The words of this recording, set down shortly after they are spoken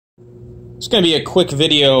It's going to be a quick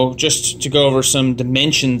video just to go over some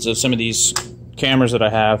dimensions of some of these cameras that I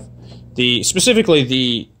have. I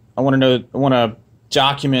want to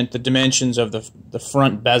document the dimensions of the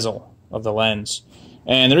front bezel of the lens.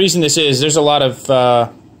 And the reason this is, there's a lot of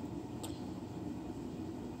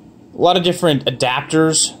different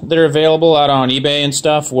adapters that are available out on eBay and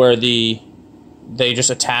stuff where they just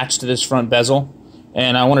attach to this front bezel.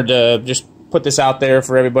 And I wanted to just put this out there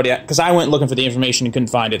for everybody because I went looking for the information and couldn't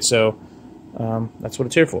find it. So that's what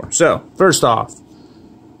it's here for. So first off,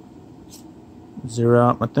 zero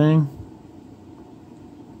out my thing.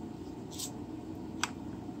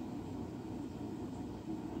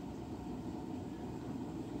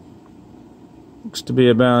 Looks to be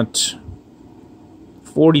about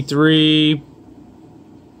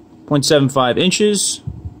 43.75 inches.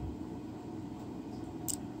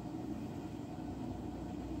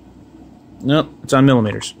 Nope, it's on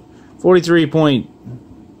millimeters.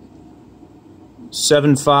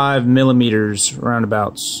 43.75 millimeters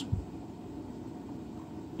roundabouts.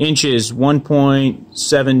 Inches,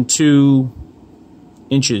 1.72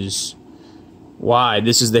 inches wide.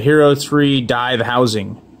 This is the Hero 3 dive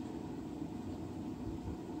housing.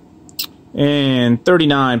 And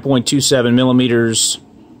 39.27 millimeters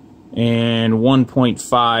and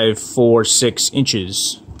 1.546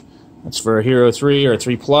 inches. That's for a Hero 3 or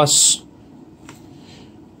 3 Plus.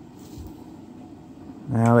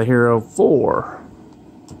 Now the Hero 4.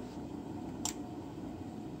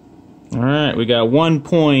 Alright, we got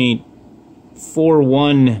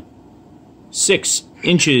 1.416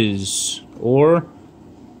 inches, or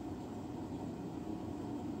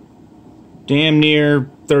damn near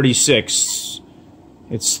 36.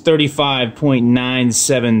 It's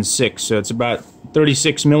 35.976, so it's about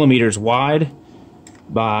 36 millimeters wide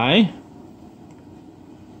by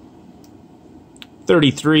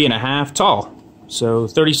 33.5 tall. So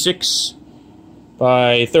 36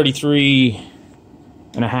 by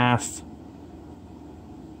 33.5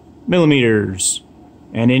 millimeters.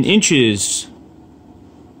 And in inches,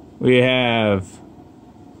 we have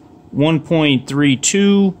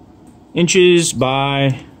 1.32 inches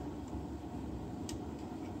by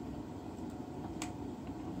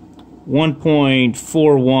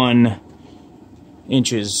 1.41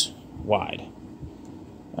 inches wide.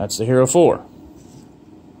 That's the Hero 4.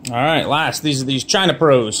 Alright, last, these are these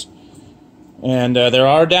ChinaPros. And there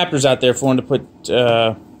are adapters out there for them to put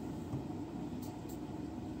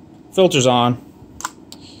filters on.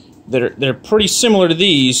 They're pretty similar to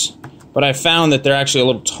these, but I found that they're actually a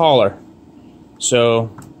little taller. So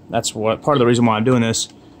that's part of the reason why I'm doing this.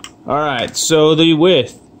 Alright, so the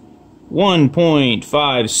width,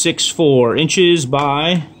 1.564 inches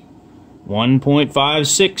by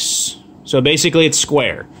 1.56. So basically it's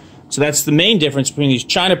square. So that's the main difference between these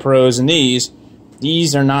ChinaPros and these.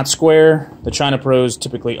 These are not square. The ChinaPros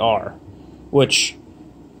typically are. Which,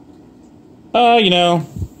 you know,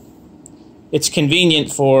 it's convenient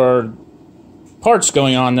for parts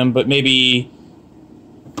going on them, but maybe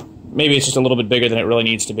it's just a little bit bigger than it really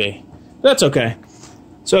needs to be. That's okay.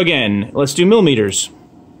 So again, let's do millimeters.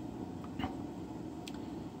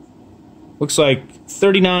 Looks like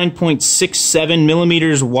 39.67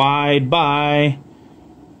 millimeters wide by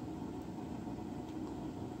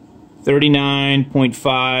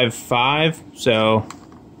 39.55. So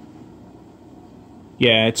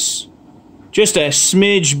yeah, it's just a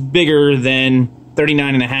smidge bigger than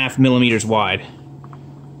 39.5 millimeters wide.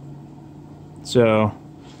 So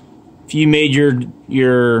if you made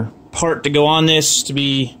your part to go on this to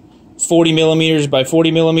be 40 millimeters by 40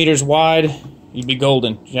 millimeters wide, you'd be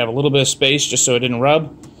golden. You have a little bit of space just so it didn't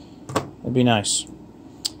rub. That'd be nice.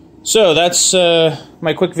 So that's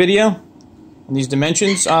my quick video on these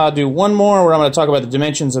dimensions. I'll do one more where I'm going to talk about the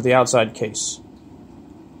dimensions of the outside case.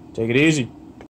 Take it easy.